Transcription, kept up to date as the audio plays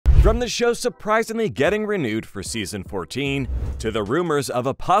From the show surprisingly getting renewed for season 14 to the rumors of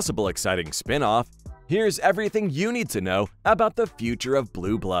a possible exciting spin-off, here's everything you need to know about the future of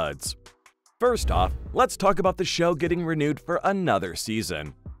Blue Bloods. First off, let's talk about the show getting renewed for another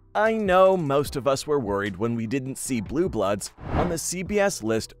season. I know most of us were worried when we didn't see Blue Bloods on the CBS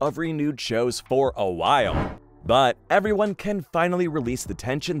list of renewed shows for a while, but everyone can finally release the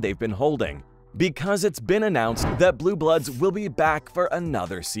tension they've been holding, because it's been announced that Blue Bloods will be back for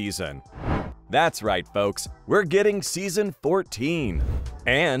another season. That's right, folks, we're getting season 14.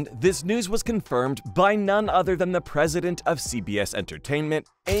 And this news was confirmed by none other than the president of CBS Entertainment,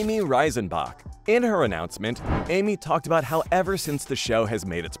 Amy Reisenbach. In her announcement, Amy talked about how ever since the show has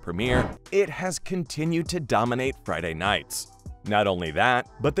made its premiere, it has continued to dominate Friday nights. Not only that,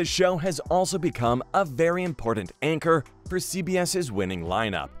 but the show has also become a very important anchor for CBS's winning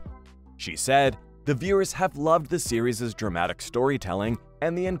lineup. She said, "The viewers have loved the series' dramatic storytelling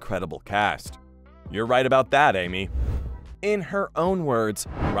and the incredible cast." You're right about that, Amy. In her own words,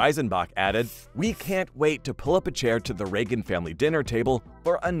 Reisenbach added, "We can't wait to pull up a chair to the Reagan family dinner table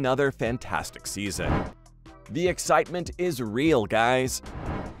for another fantastic season." The excitement is real, guys.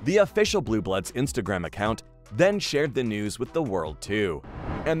 The official Blue Bloods Instagram account then shared the news with the world too,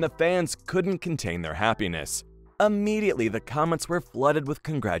 and the fans couldn't contain their happiness. Immediately, the comments were flooded with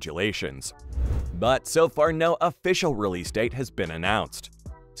congratulations. But so far, no official release date has been announced.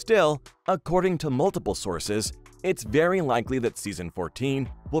 Still, according to multiple sources, it's very likely that season 14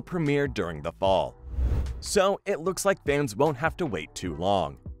 will premiere during the fall. So it looks like fans won't have to wait too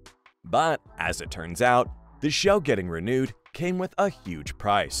long. But as it turns out, the show getting renewed came with a huge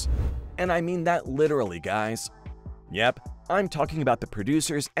price. And I mean that literally, guys. Yep, I'm talking about the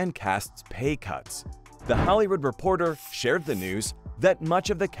producers and cast's pay cuts. The Hollywood Reporter shared the news that much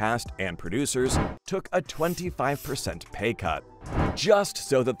of the cast and producers took a 25% pay cut, just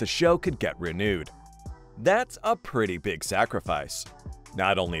so that the show could get renewed. That's a pretty big sacrifice.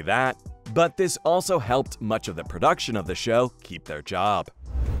 Not only that, but this also helped much of the production of the show keep their job.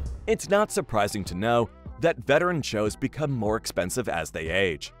 It's not surprising to know that veteran shows become more expensive as they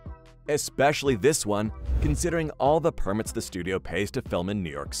age. Especially this one, considering all the permits the studio pays to film in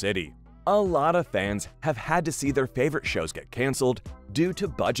New York City. A lot of fans have had to see their favorite shows get canceled due to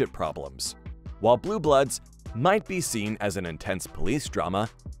budget problems. While Blue Bloods might be seen as an intense police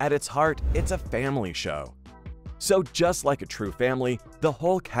drama, at its heart, it's a family show. So just like a true family, the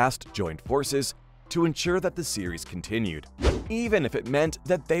whole cast joined forces to ensure that the series continued, even if it meant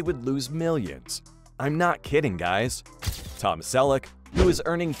that they would lose millions. I'm not kidding, guys. Tom Selleck, who is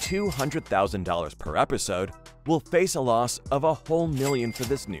earning $200,000 per episode, will face a loss of a whole million for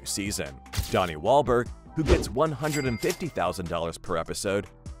this new season. Donnie Wahlberg, who gets $150,000 per episode,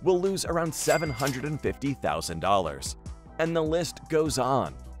 will lose around $750,000. And the list goes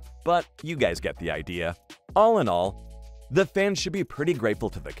on. But you guys get the idea. All in all, the fans should be pretty grateful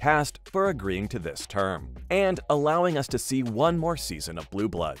to the cast for agreeing to this term and allowing us to see one more season of Blue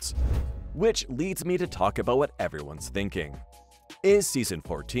Bloods. Which leads me to talk about what everyone's thinking. Is season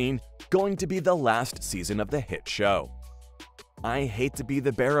 14 going to be the last season of the hit show? I hate to be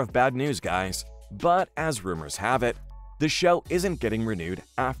the bearer of bad news, guys, but as rumors have it, the show isn't getting renewed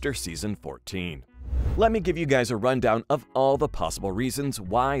after season 14. Let me give you guys a rundown of all the possible reasons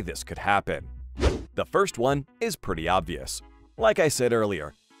why this could happen. The first one is pretty obvious. Like I said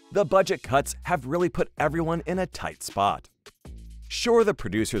earlier, the budget cuts have really put everyone in a tight spot. Sure, the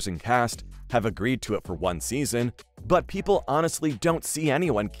producers and cast have agreed to it for one season, but people honestly don't see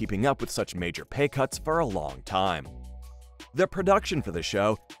anyone keeping up with such major pay cuts for a long time. The production for the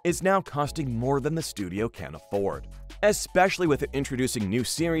show is now costing more than the studio can afford, especially with it introducing new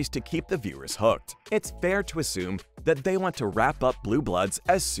series to keep the viewers hooked. It's fair to assume that they want to wrap up Blue Bloods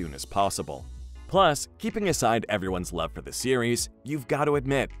as soon as possible. Plus, keeping aside everyone's love for the series, you've got to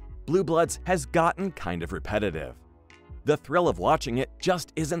admit, Blue Bloods has gotten kind of repetitive. The thrill of watching it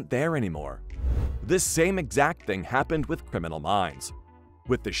just isn't there anymore. The same exact thing happened with Criminal Minds,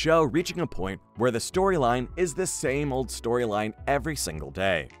 with the show reaching a point where the storyline is the same old storyline every single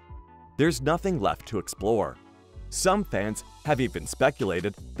day. There's nothing left to explore. Some fans have even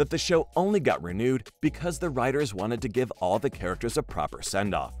speculated that the show only got renewed because the writers wanted to give all the characters a proper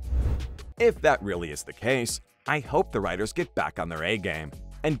send-off. If that really is the case, I hope the writers get back on their A-game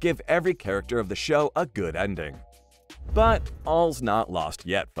and give every character of the show a good ending. But all's not lost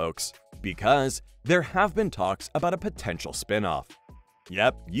yet, folks, because there have been talks about a potential spin-off.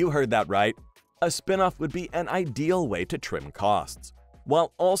 Yep, you heard that right. A spin-off would be an ideal way to trim costs,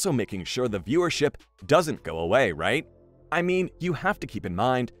 while also making sure the viewership doesn't go away, right? I mean, you have to keep in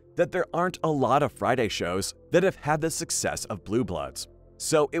mind that there aren't a lot of Friday shows that have had the success of Blue Bloods.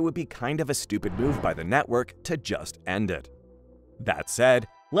 so it would be kind of a stupid move by the network to just end it. That said,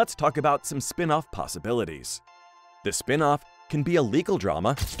 let's talk about some spin-off possibilities. The spin-off can be a legal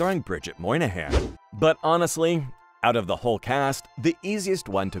drama starring Bridget Moynihan. But honestly, out of the whole cast, the easiest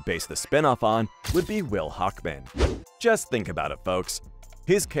one to base the spin-off on would be Will Hochman. Just think about it, folks.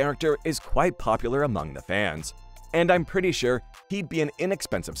 His character is quite popular among the fans, and I'm pretty sure he'd be an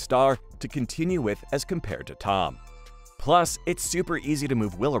inexpensive star to continue with as compared to Tom. Plus, it's super easy to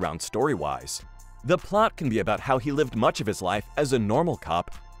move Will around story-wise. The plot can be about how he lived much of his life as a normal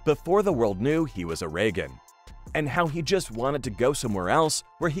cop before the world knew he was a Reagan, and how he just wanted to go somewhere else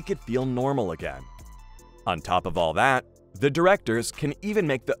where he could feel normal again. On top of all that, the directors can even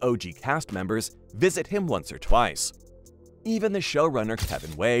make the OG cast members visit him once or twice. Even the showrunner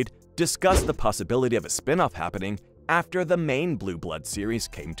Kevin Wade discussed the possibility of a spin-off happening after the main Blue Blood series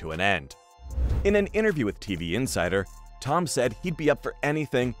came to an end. In an interview with TV Insider, Tom said he'd be up for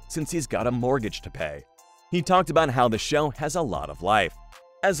anything since he's got a mortgage to pay. He talked about how the show has a lot of life,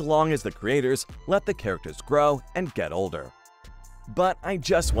 as long as the creators let the characters grow and get older. But I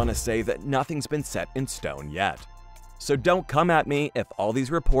just want to say that nothing's been set in stone yet. So don't come at me if all these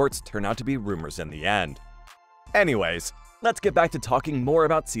reports turn out to be rumors in the end. Anyways, let's get back to talking more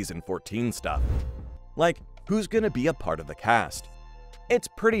about Season 14 stuff. Like, who's gonna be a part of the cast? It's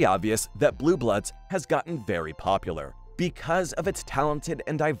pretty obvious that Blue Bloods has gotten very popular because of its talented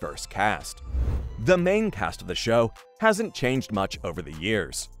and diverse cast. The main cast of the show hasn't changed much over the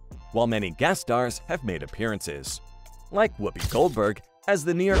years, while many guest stars have made appearances, like Whoopi Goldberg as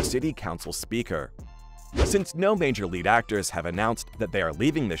the New York City Council Speaker. Since no major lead actors have announced that they are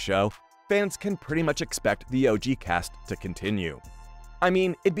leaving the show, fans can pretty much expect the OG cast to continue. I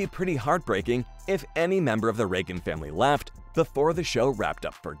mean, it'd be pretty heartbreaking if any member of the Reagan family left before the show wrapped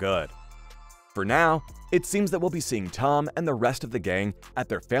up for good. For now, it seems that we'll be seeing Tom and the rest of the gang at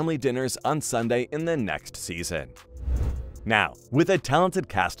their family dinners on Sunday in the next season. Now, with a talented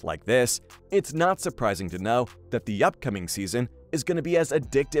cast like this, it's not surprising to know that the upcoming season is going to be as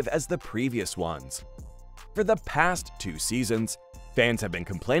addictive as the previous ones. For the past 2 seasons, fans have been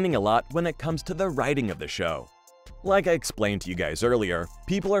complaining a lot when it comes to the writing of the show. Like I explained to you guys earlier,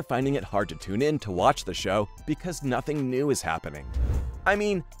 people are finding it hard to tune in to watch the show because nothing new is happening. I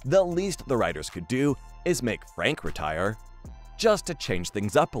mean, the least the writers could do is make Frank retire, just to change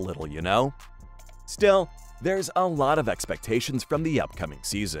things up a little, you know? Still, there's a lot of expectations from the upcoming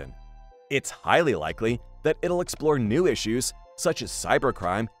season. It's highly likely that it'll explore new issues such as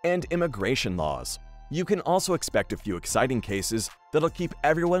cybercrime and immigration laws. You can also expect a few exciting cases that'll keep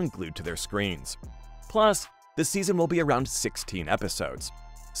everyone glued to their screens. Plus, the season will be around 16 episodes,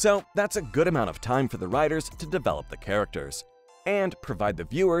 so that's a good amount of time for the writers to develop the characters and provide the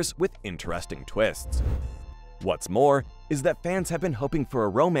viewers with interesting twists. What's more is that fans have been hoping for a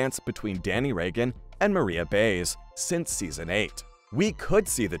romance between Danny Reagan and Maria Bays since Season 8. We could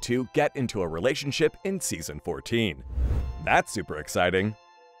see the two get into a relationship in Season 14. That's super exciting.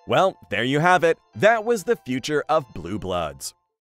 Well, there you have it. That was the future of Blue Bloods.